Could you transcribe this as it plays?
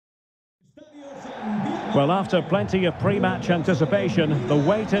Well, after plenty of pre-match anticipation, the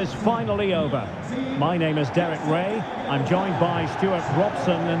wait is finally over. My name is Derek Ray. I'm joined by Stuart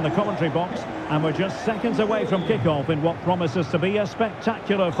Robson in the commentary box, and we're just seconds away from kickoff in what promises to be a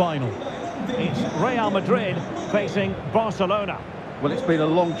spectacular final. It's Real Madrid facing Barcelona. Well, it's been a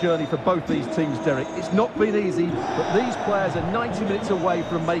long journey for both these teams, Derek. It's not been easy, but these players are 90 minutes away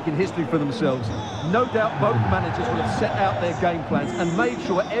from making history for themselves. No doubt both managers will have set out their game plans and made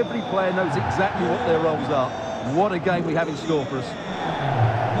sure every player knows exactly what their roles are. What a game we have in store for us.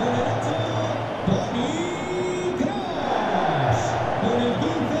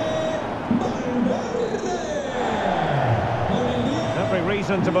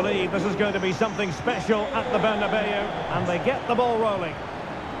 Reason to believe this is going to be something special at the Bernabeu, and they get the ball rolling.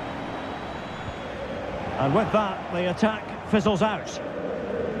 And with that, the attack fizzles out.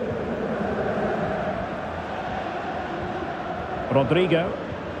 Rodrigo.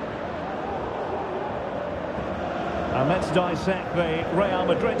 And let's dissect the Real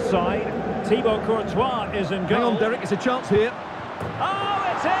Madrid side. Thibaut Courtois is in goal. Hang on, Derek, it's a chance here. Oh,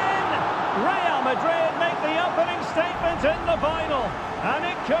 it's in! Real Madrid make the opening statement in the final. And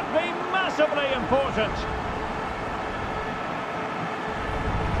it could be massively important.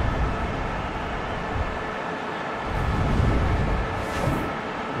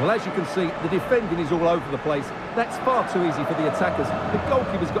 Well, as you can see, the defending is all over the place. That's far too easy for the attackers. The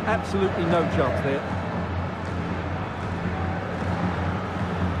goalkeeper's got absolutely no chance there.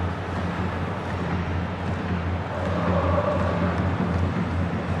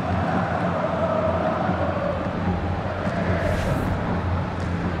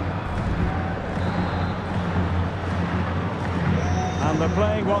 And they're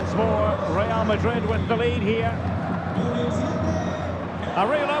playing once more. Real Madrid with the lead here. A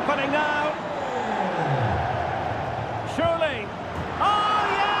real opening now. Surely. Oh,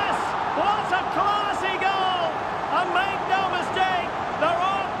 yes! What a classy goal! And make no mistake, there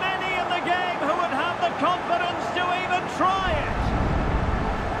aren't many in the game who would have the confidence to even try it.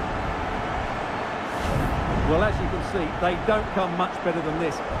 Well, as you can see, they don't come much better than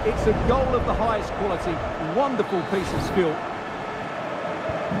this. It's a goal of the highest quality. Wonderful piece of skill.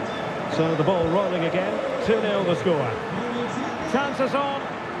 So the ball rolling again, 2-0 the score. Chances on.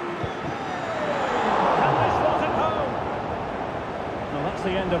 And this was at home. Well, that's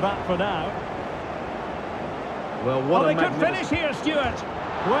the end of that for now. Well, what they could finish here, Stuart.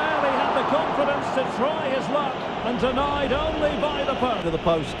 Well, he had the confidence to try his luck, and denied only by the post. To the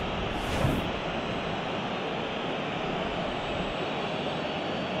post.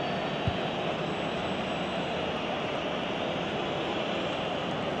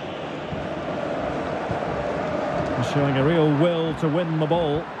 Showing a real will to win the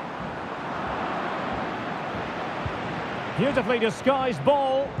ball. Beautifully disguised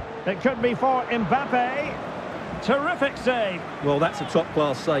ball. It could be for Mbappe. Terrific save. Well, that's a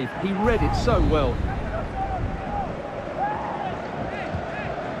top-class save. He read it so well.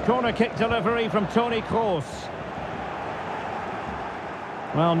 Corner kick delivery from Toni Kroos.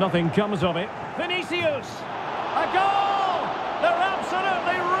 Well, nothing comes of it. Vinicius. A goal! They're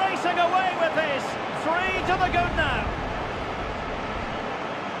absolutely racing away with this. 3 to the good now.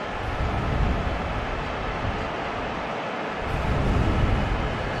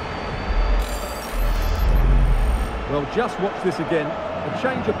 Well, just watch this again. A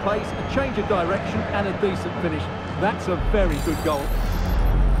change of pace, a change of direction, and a decent finish. That's a very good goal.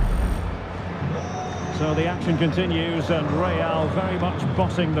 So the action continues, and Real very much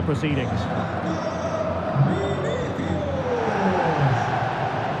bossing the proceedings.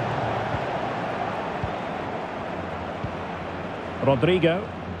 Rodrigo,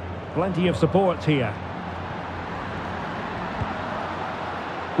 plenty of support here.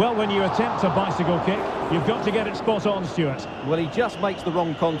 Well, when you attempt a bicycle kick, you've got to get it spot on, Stuart. Well, he just makes the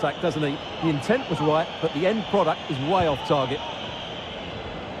wrong contact, doesn't he? The intent was right, but the end product is way off target.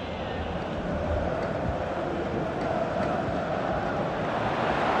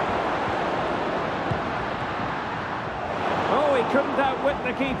 Oh, he couldn't outwit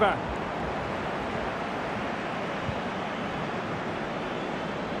the keeper.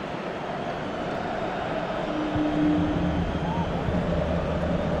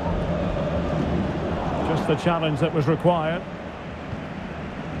 Just the challenge that was required.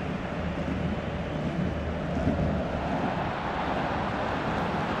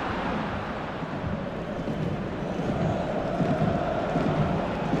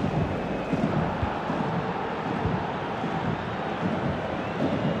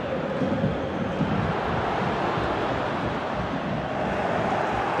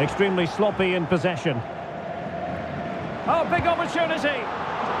 Extremely sloppy in possession. Oh, big opportunity.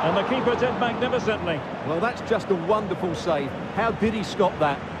 And the keeper did magnificently. Well, that's just a wonderful save. How did he stop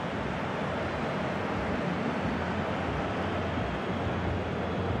that?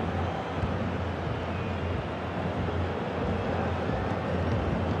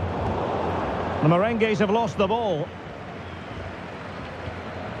 The Merengues have lost the ball.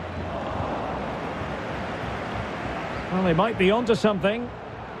 Well, they might be onto something.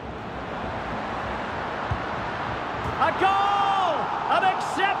 A goal! An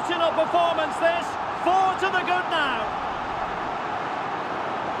exceptional performance this. 4 to the good now.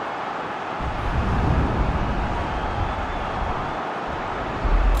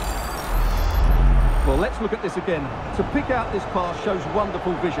 Well, let's look at this again. To pick out this pass shows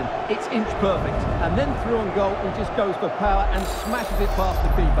wonderful vision. It's inch perfect. And then through on goal, he just goes for power and smashes it past the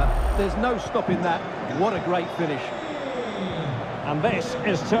keeper. There's no stopping that. What a great finish. And this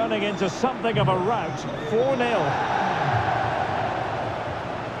is turning into something of a rout. 4-0.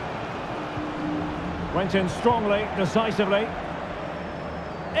 Went in strongly, decisively.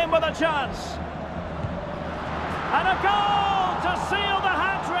 In with a chance. And a goal to seal the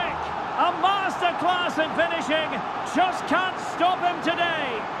hat-trick. A masterclass in finishing. Just can't stop him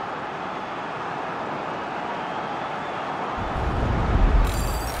today.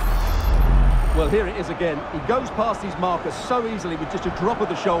 Well, here it is again. He goes past his marker so easily with just a drop of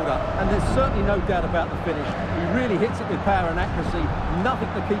the shoulder, and there's certainly no doubt about the finish. He really hits it with power and accuracy.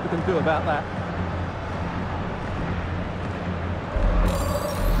 Nothing the keeper can do about that.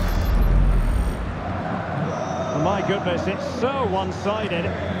 My goodness, it's so one-sided.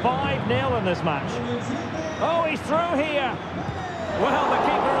 5-0 in this match. Oh, he's through here. Well, the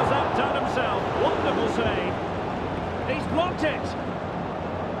keeper has outdone himself. Wonderful save. He's blocked it.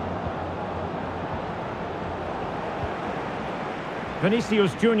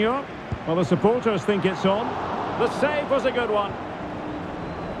 Vinicius Junior. Well, the supporters think it's on. The save was a good one.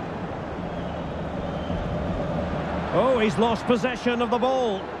 Oh, he's lost possession of the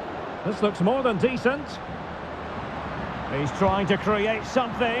ball. This looks more than decent. He's trying to create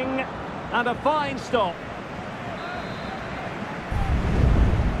something. And a fine stop.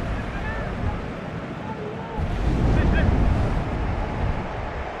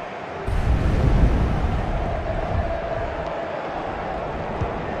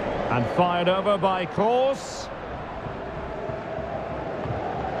 And fired over by Kroos.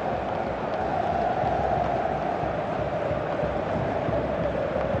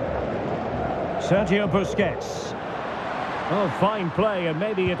 Sergio Busquets. Oh, fine play, and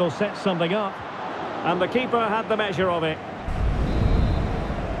maybe it'll set something up. And the keeper had the measure of it.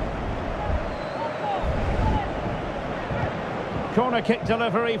 Corner kick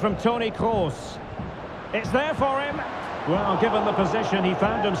delivery from Toni Kroos. It's there for him. Well, given the position he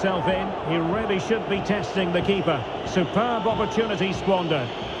found himself in, he really should be testing the keeper. Superb opportunity squandered.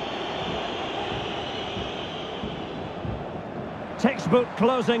 Textbook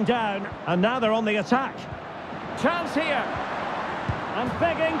closing down, and now they're on the attack. Chance here. And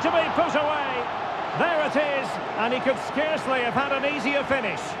begging to be put away. There it is, and he could scarcely have had an easier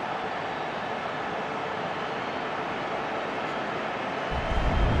finish.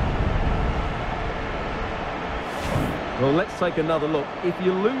 Well, let's take another look. If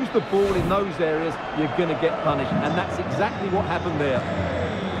you lose the ball in those areas, you're going to get punished, and that's exactly what happened there.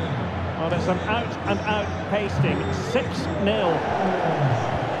 Well, it's an out-and-out pasting. 6-0.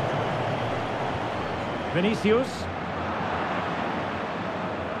 Vinicius.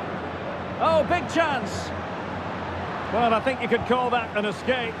 Oh, big chance. Well, I think you could call that an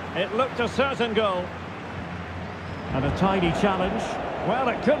escape. It looked a certain goal. And a tidy challenge. Well,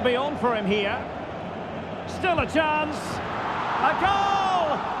 it could be on for him here. Still a chance. A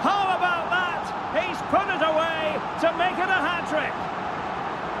goal! How about that? He's put it away to make it a hat-trick.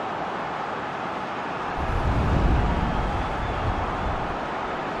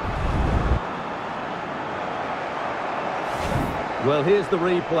 Well, here's the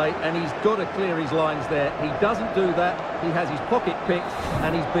replay, and he's got to clear his lines there. He doesn't do that. He has his pocket picked,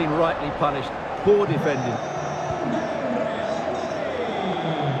 and he's been rightly punished. Poor defending.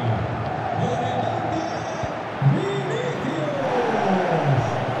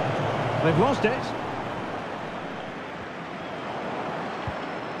 They've lost it.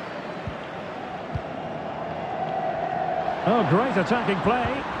 Oh, great attacking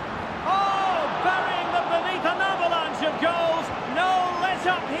play. Oh, burying them beneath an avalanche of goals. No let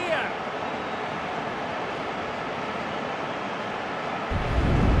up here.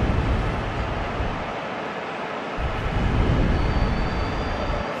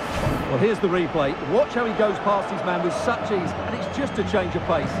 Well, here's the replay. Watch how he goes past his man with such ease, and it's just a change of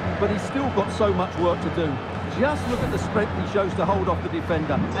pace. But he's still got so much work to do. Just look at the strength he shows to hold off the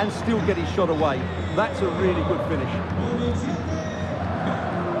defender and still get his shot away. That's a really good finish.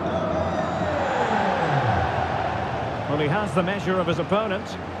 Well, he has the measure of his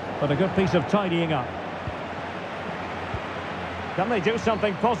opponent, but a good piece of tidying up. Can they do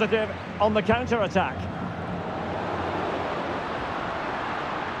something positive on the counter-attack?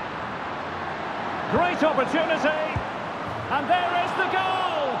 Great opportunity, and there is the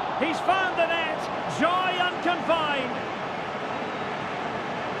goal! He's found the net, joy unconfined.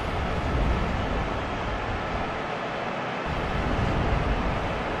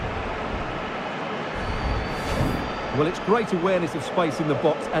 Well, it's great awareness of space in the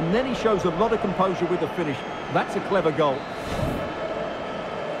box, and then he shows a lot of composure with the finish. That's a clever goal.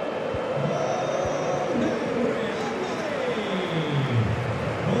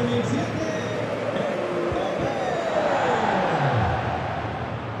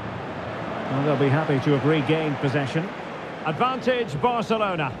 Well, they'll be happy to have regained possession. Advantage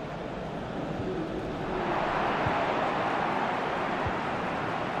Barcelona.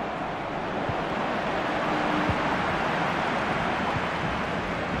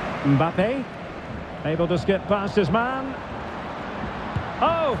 Mbappe, able to skip past his man.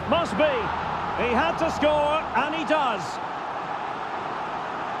 Oh, must be. He had to score, and he does.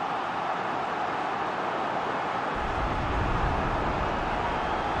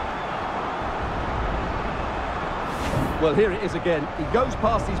 Well, here it is again. He goes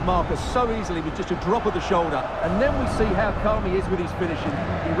past his marker so easily with just a drop of the shoulder, and then we see how calm he is with his finishing.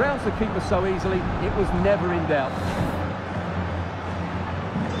 He rounds the keeper so easily, it was never in doubt.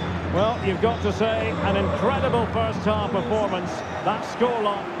 Well, you've got to say, an incredible first-half performance. That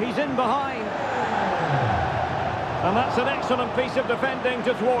scoreline, he's in behind. And that's an excellent piece of defending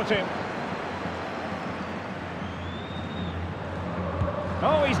to thwart him.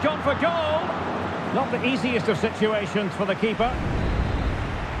 Oh, he's gone for goal. Not the easiest of situations for the keeper.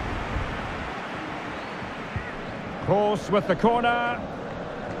 Cross with the corner.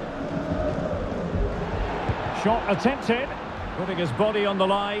 Shot attempted. Putting his body on the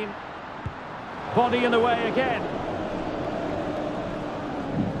line. Body in the way again.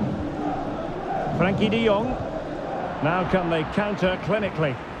 Frankie de Jong. Now can they counter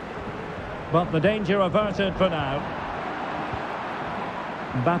clinically. But the danger averted for now.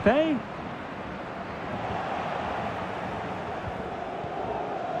 Mbappe.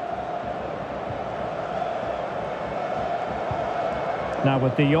 Now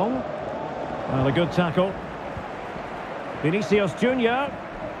with de Jong. Well, a good tackle. Vinicius Junior.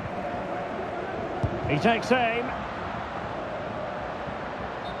 He takes aim.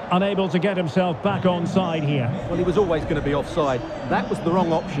 Unable to get himself back onside here. Well, he was always going to be offside. That was the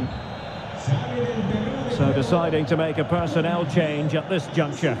wrong option. So deciding to make a personnel change at this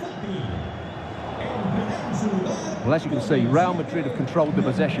juncture. Well, as you can see, Real Madrid have controlled the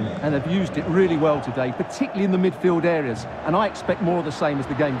possession and have used it really well today, particularly in the midfield areas. And I expect more of the same as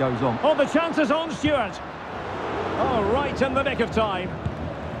the game goes on. Oh, the chance is on, Stuart. Oh, right in the nick of time.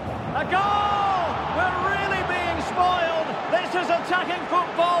 A goal! We're really being spoiled. This is attacking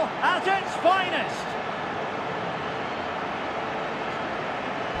football at its finest.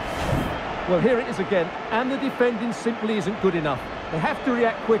 Well, here it is again, and the defending simply isn't good enough. They have to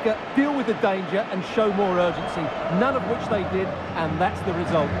react quicker, deal with the danger, and show more urgency, none of which they did, and that's the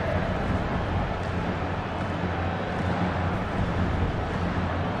result.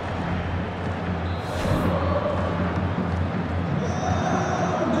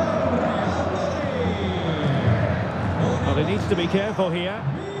 Well, he needs to be careful here.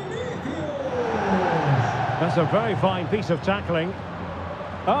 That's a very fine piece of tackling.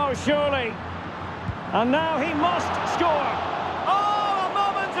 Oh, surely. And now he must score. Oh, a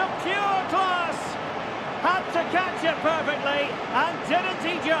moment of pure class. Had to catch it perfectly, and didn't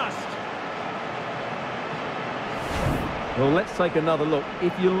he just? Well, let's take another look.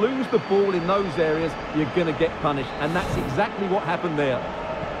 If you lose the ball in those areas, you're going to get punished, and that's exactly what happened there.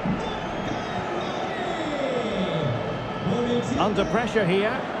 Under pressure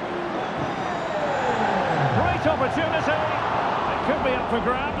here. Great opportunity. It could be up for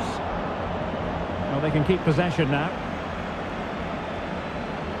grabs. Well, they can keep possession now.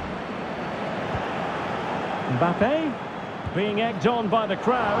 Mbappe being egged on by the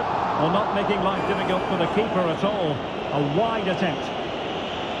crowd. Well, not making life difficult for the keeper at all. A wide attempt.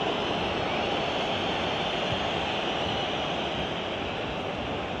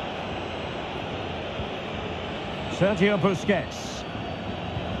 Sergio Busquets.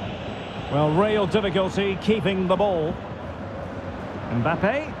 Well, real difficulty keeping the ball.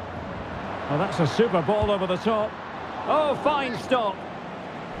 Mbappe. Well, that's a super ball over the top. Oh, fine stop.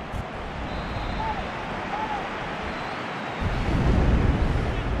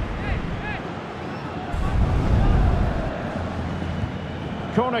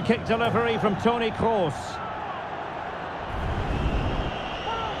 Corner kick delivery from Toni Kroos.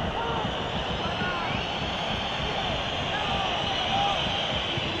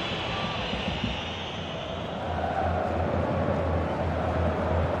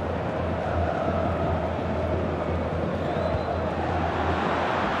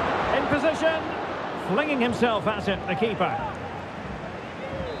 In position, flinging himself at it, the keeper.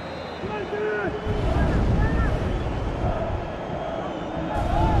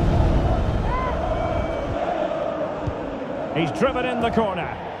 He's driven in the corner.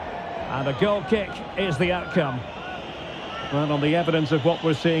 And a goal kick is the outcome. Well, on the evidence of what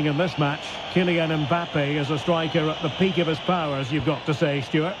we're seeing in this match, Kylian Mbappe is a striker at the peak of his powers, you've got to say,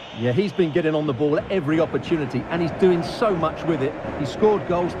 Stuart. Yeah, he's been getting on the ball at every opportunity, and he's doing so much with it. He scored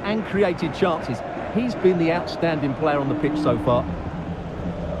goals and created chances. He's been the outstanding player on the pitch so far.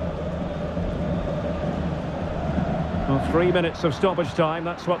 Well, 3 minutes of stoppage time,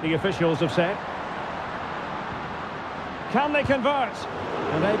 that's what the officials have said. Can they convert?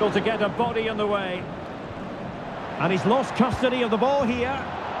 Unable to get a body in the way. And he's lost custody of the ball here.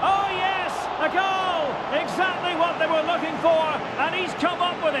 Oh yes, a goal! Exactly what they were looking for, and he's come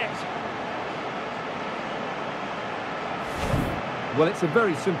up with it. Well, it's a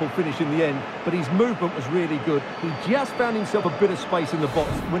very simple finish in the end, but his movement was really good. He just found himself a bit of space in the box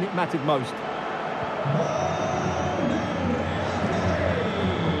when it mattered most.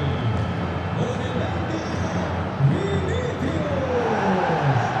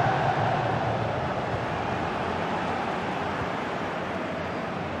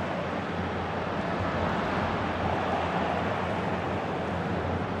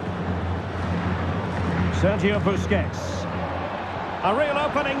 Sergio Busquets. A real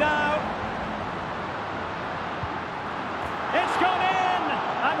opening now. It's gone in!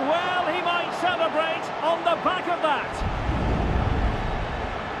 And well, he might celebrate on the back of that.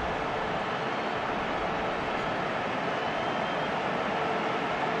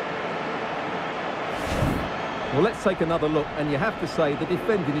 Well, let's take another look, and you have to say the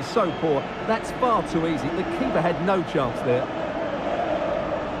defending is so poor. That's far too easy. The keeper had no chance there.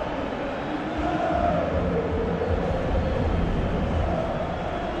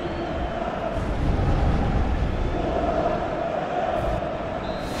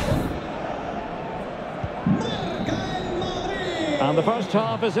 And the first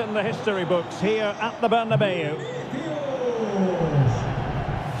half is in the history books here at the Bernabeu.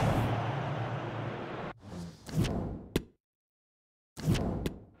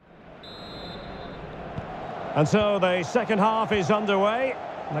 And so the second half is underway.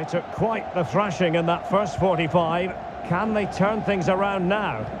 They took quite the thrashing in that first 45. Can they turn things around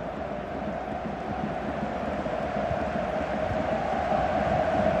now?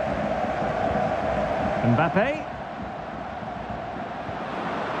 Mbappe.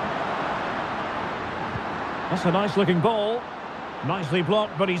 That's a nice-looking ball. Nicely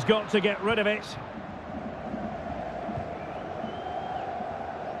blocked, but he's got to get rid of it.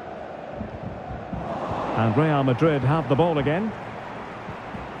 And Real Madrid have the ball again.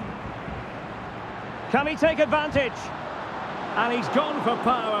 Can he take advantage? And he's gone for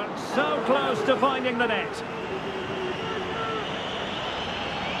power, so close to finding the net.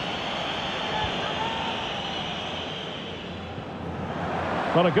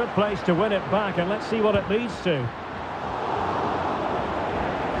 Well, a good place to win it back, and let's see what it leads to.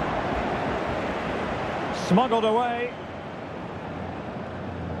 Smuggled away.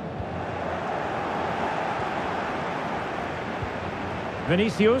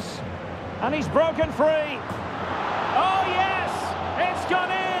 Vinicius, and he's broken free. Oh yes, it's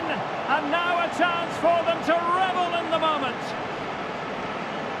gone in, and now a chance for them to revel in the moment.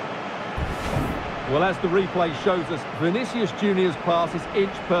 Well, as the replay shows us, Vinicius Junior's pass is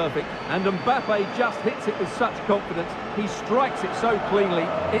inch perfect, and Mbappe just hits it with such confidence. He strikes it so cleanly.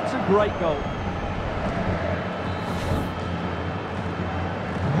 It's a great goal.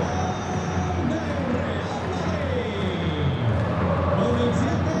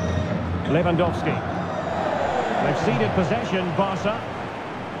 Lewandowski. They've ceded possession, Barca.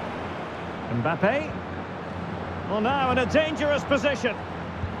 Mbappe. Well, now in a dangerous position.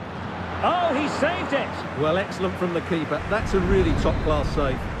 Oh, he saved it. Well, excellent from the keeper. That's a really top-class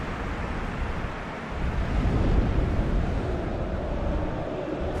save.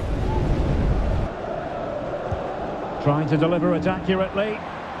 Trying to deliver it accurately.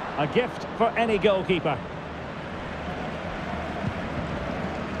 A gift for any goalkeeper.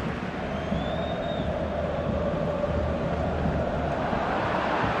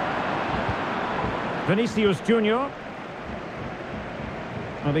 Vinicius Junior.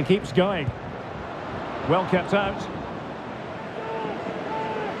 And he keeps going. Well kept out.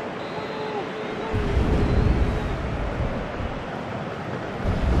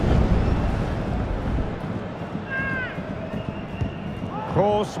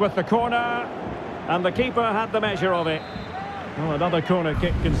 Cross with the corner, and the keeper had the measure of it. Well, another corner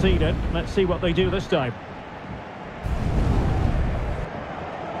kick conceded. Let's see what they do this time.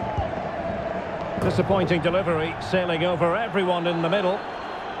 Disappointing delivery, sailing over everyone in the middle.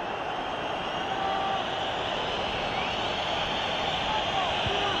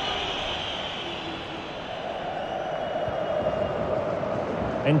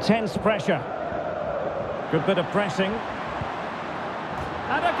 Intense pressure. Good bit of pressing.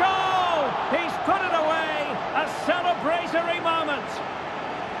 And a goal! He's put it away! A celebratory moment!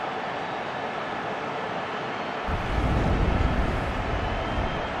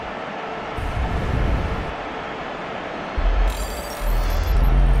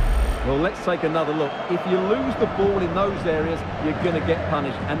 Well, let's take another look. If you lose the ball in those areas, you're going to get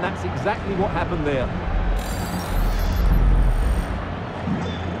punished. And that's exactly what happened there.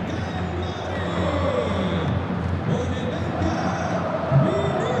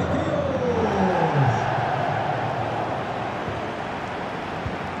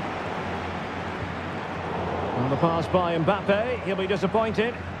 The pass by Mbappe, he'll be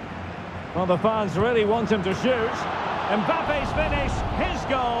disappointed. Well, the fans really want him to shoot. Mbappe's finish, his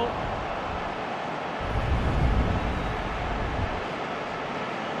goal.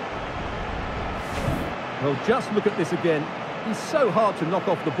 Well, just look at this again. He's so hard to knock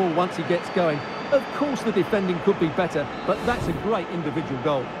off the ball once he gets going. Of course the defending could be better, but that's a great individual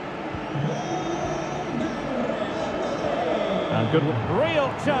goal. And good,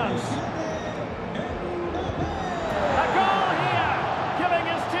 real chance.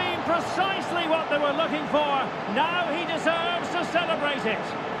 Precisely what they were looking for. Now he deserves to celebrate it.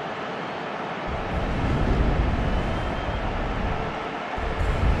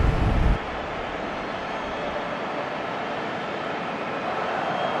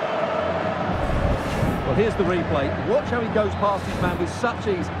 Well, here's the replay. Watch how he goes past his man with such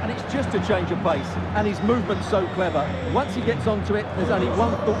ease, and it's just a change of pace. And his movement's so clever. Once he gets onto it, there's only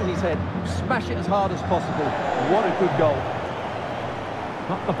one thought in his head. Smash it as hard as possible. What a good goal.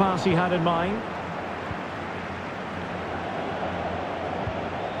 Not the pass he had in mind.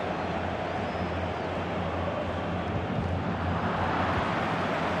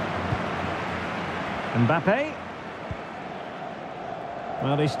 Mbappe.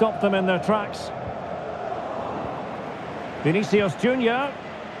 Well, he stopped them in their tracks. Vinicius Junior.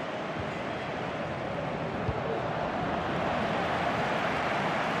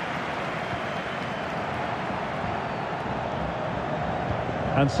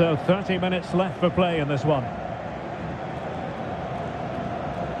 And so 30 minutes left for play in this one.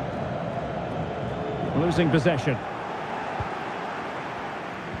 Losing possession.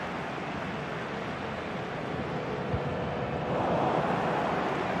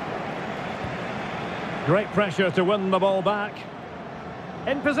 Great pressure to win the ball back.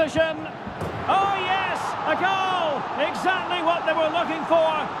 In position. Oh yes, a goal! Exactly what they were looking for,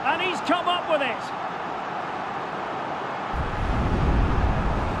 and he's come up with it.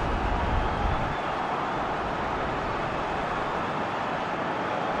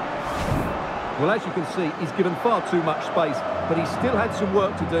 Well, as you can see, he's given far too much space, but he still had some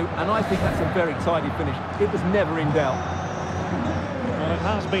work to do, and I think that's a very tidy finish. It was never in doubt. Well, it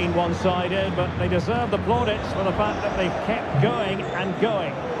has been one-sided, but they deserve the plaudits for the fact that they've kept going and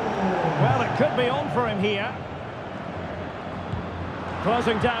going. Well, it could be on for him here.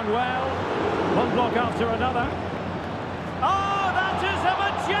 Closing down well. One block after another. Oh, that is a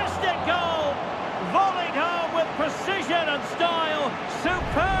majestic goal! Volleyed home with precision and style.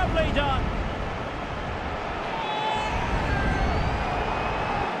 Superbly done.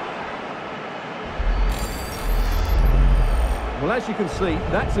 Well, as you can see,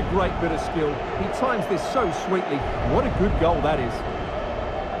 that's a great bit of skill. He times this so sweetly. What a good goal that is.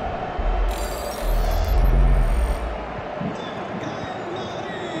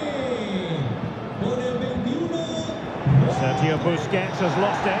 Sergio Busquets has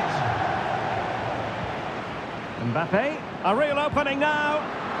lost it. Mbappe, a real opening now.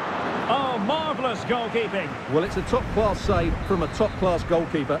 Oh, marvellous goalkeeping. Well, it's a top-class save from a top-class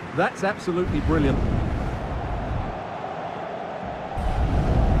goalkeeper. That's absolutely brilliant.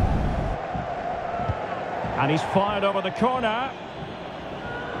 And he's fired over the corner.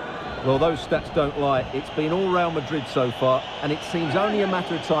 Well, those stats don't lie. It's been all Real Madrid so far, and it seems only a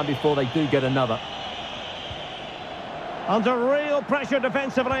matter of time before they do get another. Under real pressure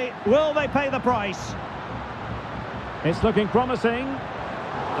defensively. Will they pay the price? It's looking promising.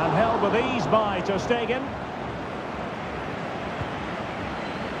 And held with ease by ter Stegen.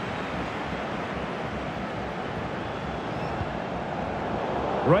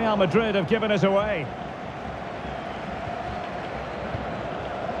 Real Madrid have given us away.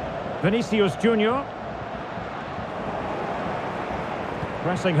 Vinicius Junior.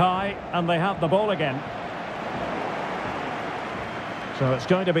 Pressing high, and they have the ball again. So it's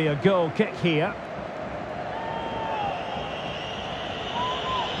going to be a goal kick here.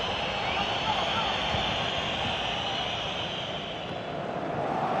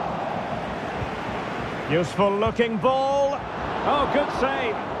 Useful looking ball. Oh, good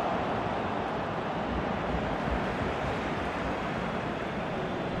save.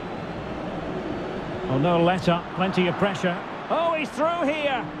 Oh, no let up, plenty of pressure. Oh, he's through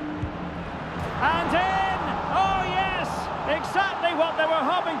here. And in! Oh, yes! Exactly what they were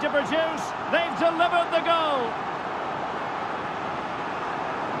hoping to produce. They've delivered the goal.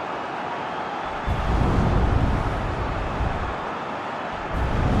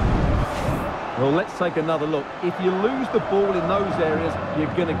 Well, let's take another look. If you lose the ball in those areas,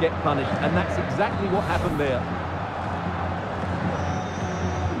 you're going to get punished. And that's exactly what happened there.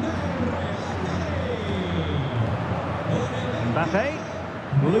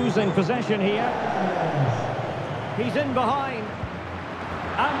 Mbappe, losing possession here. He's in behind.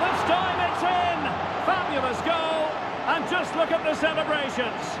 And this time it's in! Fabulous goal! And just look at the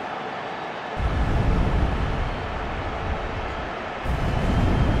celebrations.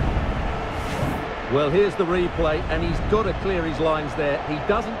 Well, here's the replay, and he's got to clear his lines there. He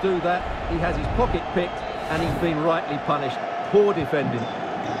doesn't do that. He has his pocket picked, and he's been rightly punished. Poor defending.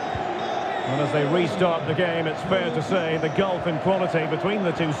 And as they restart the game, it's fair to say the gulf in quality between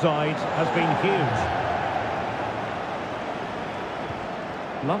the two sides has been huge.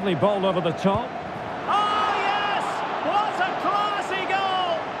 Lovely ball over the top. Oh, yes! What a classy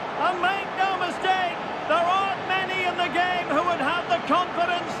goal! And make no mistake, there aren't many in the game who would have the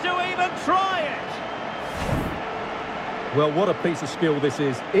confidence to even try it. Well, what a piece of skill this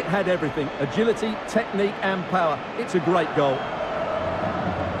is. It had everything. Agility, technique and power. It's a great goal.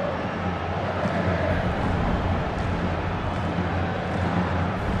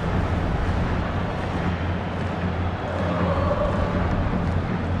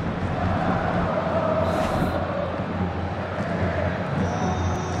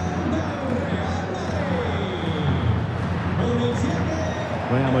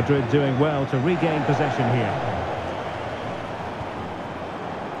 Real Madrid doing well to regain possession here.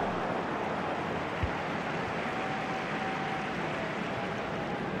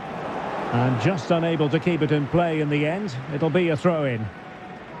 And just unable to keep it in play in the end. It'll be a throw-in.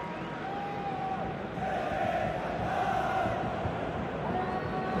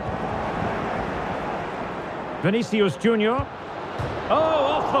 Vinicius Junior. Oh,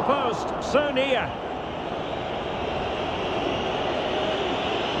 off the post. So near.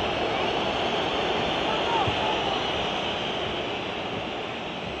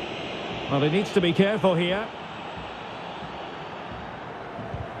 Well, he needs to be careful here.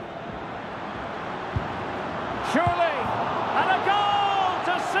 Surely, and a goal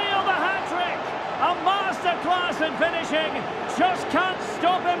to seal the hat-trick. A masterclass in finishing. Just can't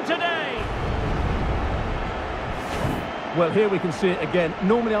stop him today. Well, here we can see it again.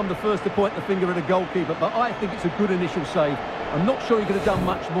 Normally I'm the first to point the finger at a goalkeeper, but I think it's a good initial save. I'm not sure he could have done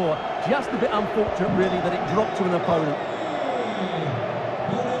much more. Just a bit unfortunate, really, that it dropped to an opponent.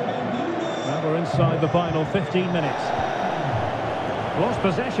 Well, we're inside the final 15 minutes. Lost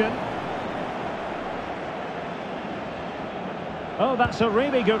possession. Oh, that's a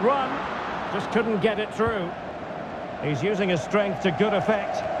really good run. Just couldn't get it through. He's using his strength to good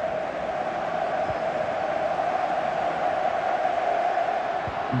effect.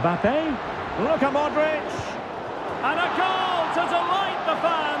 Mbappe. Look at Modric. And a goal to delight the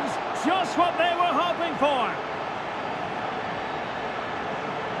fans. Just what they were hoping for.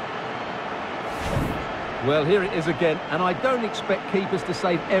 Well, here it is again, and I don't expect keepers to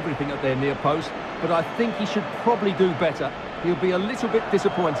save everything at their near post, but I think he should probably do better. He'll be a little bit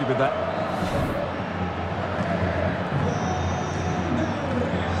disappointed with that.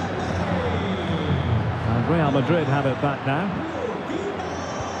 And Real Madrid have it back now.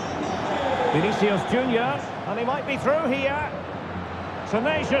 Vinicius Junior, and he might be through here.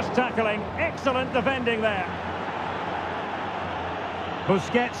 Tenacious tackling, excellent defending there.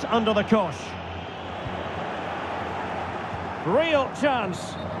 Busquets under the cosh. Real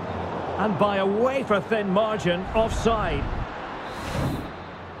chance. And by a wafer-thin margin, offside.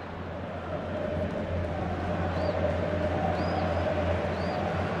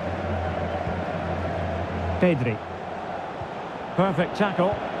 Pedri. Perfect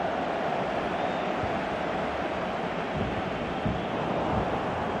tackle.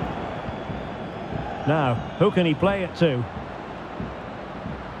 Now, who can he play it to?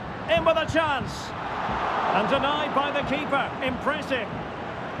 In with a chance. And denied by the keeper. Impressive.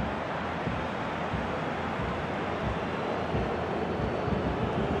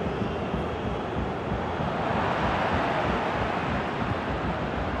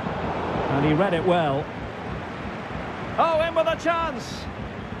 He read it well. Oh, in with a chance.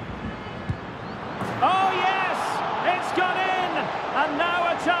 Oh, yes! It's gone in! And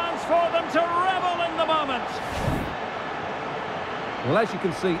now a chance for them to revel in the moment. Well, as you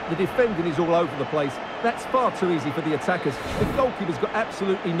can see, the defending is all over the place. That's far too easy for the attackers. The goalkeeper's got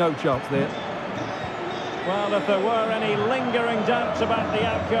absolutely no chance there. Well, if there were any lingering doubts about the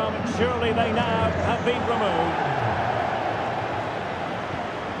outcome, surely they now have been removed.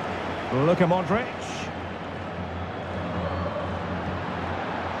 Luka Modric.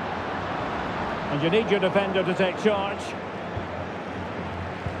 And you need your defender to take charge.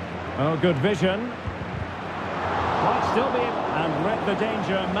 Oh, good vision. Might still be... And read the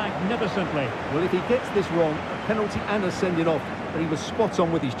danger magnificently. Well, if he gets this wrong, a penalty and a sending off, but he was spot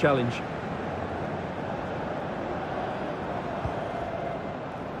on with his challenge.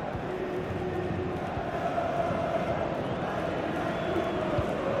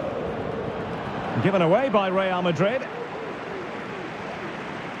 Given away by Real Madrid.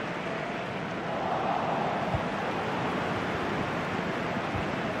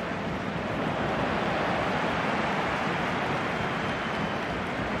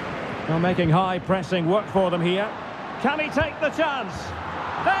 Well, making high pressing work for them here. Can he take the chance?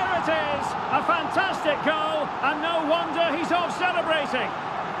 There it is! A fantastic goal, and no wonder he's off celebrating.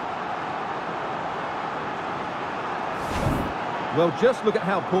 Well, just look at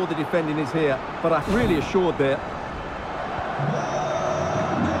how poor the defending is here, but I'm really assured there.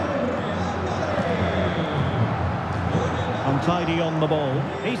 Untidy on the ball.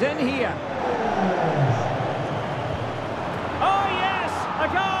 He's in here. Oh, yes! A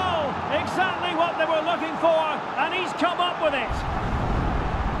goal! Exactly what they were looking for, and he's come up with it.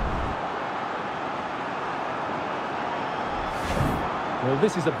 Well,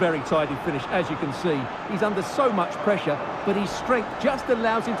 this is a very tidy finish, as you can see. He's under so much pressure, but his strength just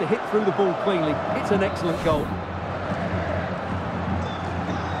allows him to hit through the ball cleanly. It's an excellent goal.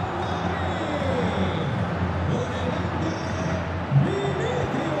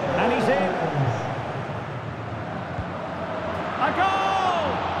 And he's in. A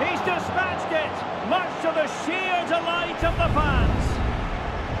goal! He's dispatched it, much to the sheer delight of the fans.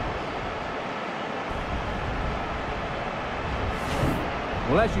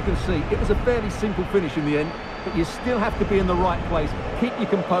 Well, as you can see, it was a fairly simple finish in the end, but you still have to be in the right place, keep your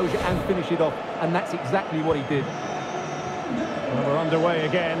composure and finish it off, and that's exactly what he did. Well, we're underway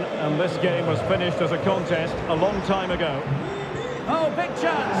again, and this game was finished as a contest a long time ago. Oh, big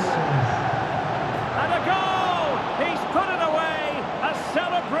chance! And a goal! He's put it away! A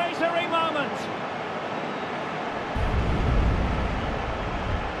celebratory moment!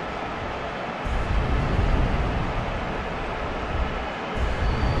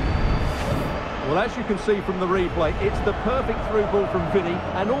 Well, as you can see from the replay, it's the perfect through ball from Vinny,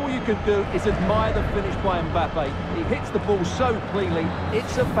 and all you can do is admire the finish by Mbappe. He hits the ball so cleanly,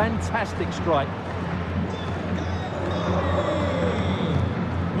 it's a fantastic strike.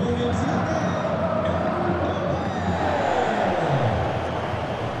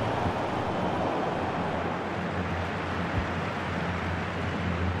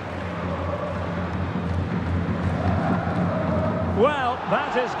 Well,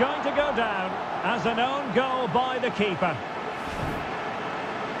 that is going to go down as an own goal by the keeper.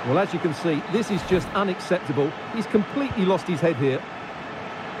 Well, as you can see, this is just unacceptable. He's completely lost his head here.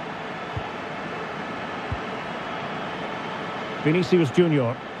 Vinicius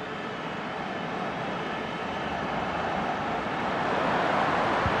Junior.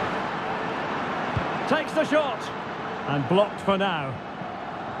 Takes the shot. And blocked for now.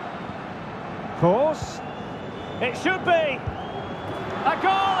 Course. It should be. A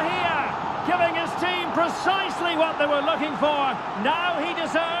goal here, giving his team precisely what they were looking for. Now he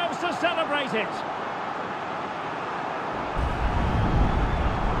deserves to celebrate it.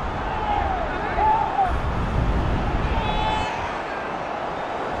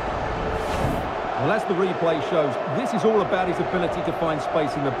 Well, as the replay shows, this is all about his ability to find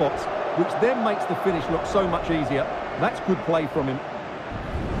space in the box, which then makes the finish look so much easier. That's good play from him.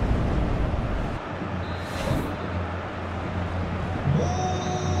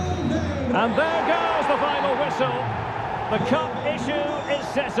 And there goes the final whistle. The cup issue is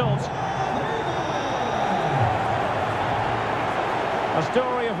settled. A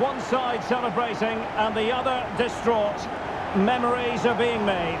story of one side celebrating and the other distraught. Memories are being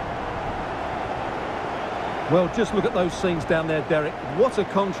made. Well, just look at those scenes down there, Derek. What a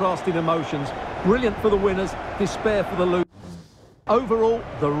contrast in emotions. Brilliant for the winners, despair for the losers. Overall,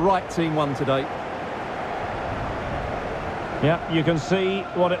 the right team won today. Yeah, you can see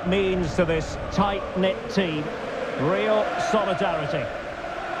what it means to this tight-knit team. Real solidarity.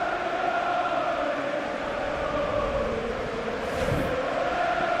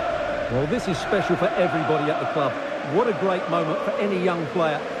 Well, this is special for everybody at the club. What a great moment for any young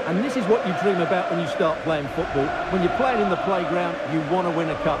player. And this is what you dream about when you start playing football. When you're playing in the playground, you want to win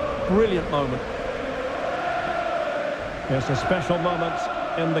a cup. Brilliant moment. It's a special moment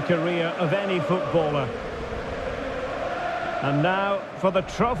in the career of any footballer. And now for the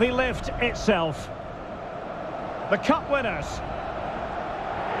trophy lift itself. The cup winners.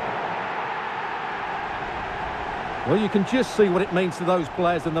 Well, you can just see what it means to those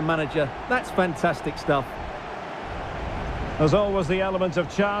players and the manager. That's fantastic stuff. There's always the element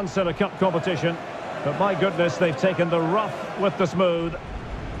of chance in a cup competition. But my goodness, they've taken the rough with the smooth.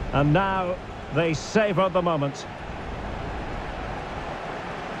 And now they savour the moment.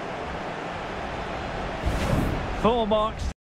 Full marks.